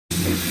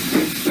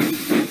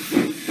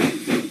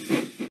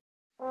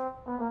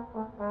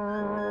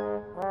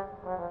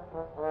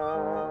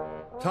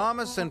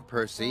Thomas and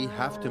Percy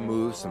have to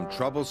move some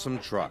troublesome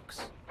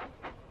trucks.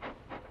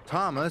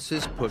 Thomas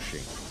is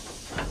pushing.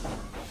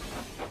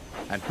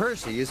 And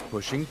Percy is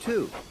pushing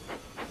too.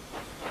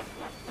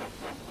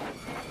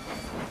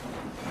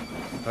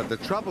 But the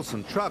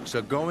troublesome trucks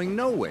are going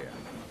nowhere.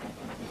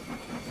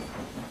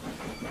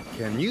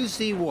 Can you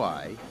see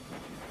why?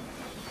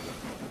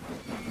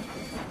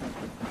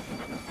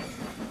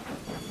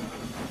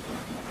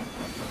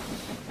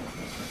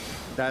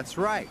 That's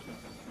right.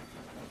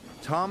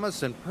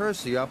 Thomas and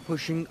Percy are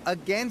pushing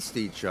against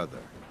each other.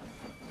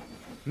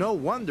 No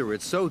wonder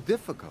it's so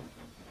difficult.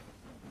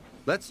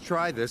 Let's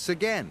try this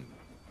again.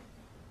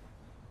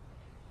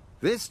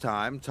 This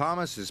time,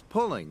 Thomas is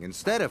pulling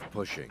instead of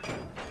pushing.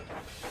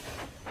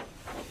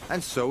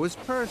 And so is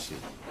Percy.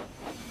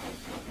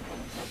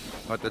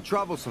 But the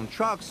troublesome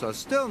trucks are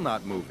still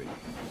not moving.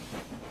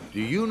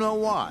 Do you know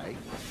why?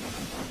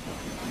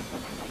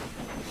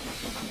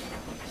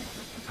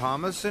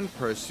 Thomas and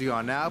Percy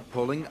are now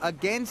pulling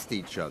against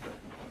each other.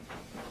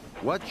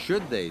 What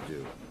should they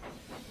do?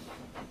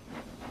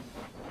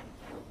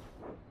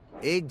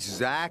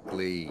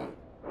 Exactly.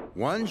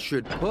 One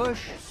should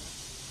push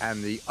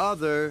and the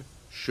other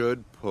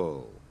should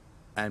pull.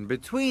 And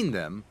between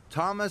them,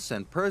 Thomas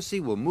and Percy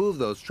will move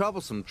those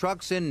troublesome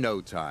trucks in no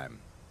time.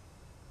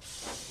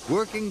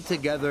 Working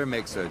together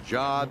makes a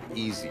job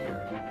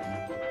easier.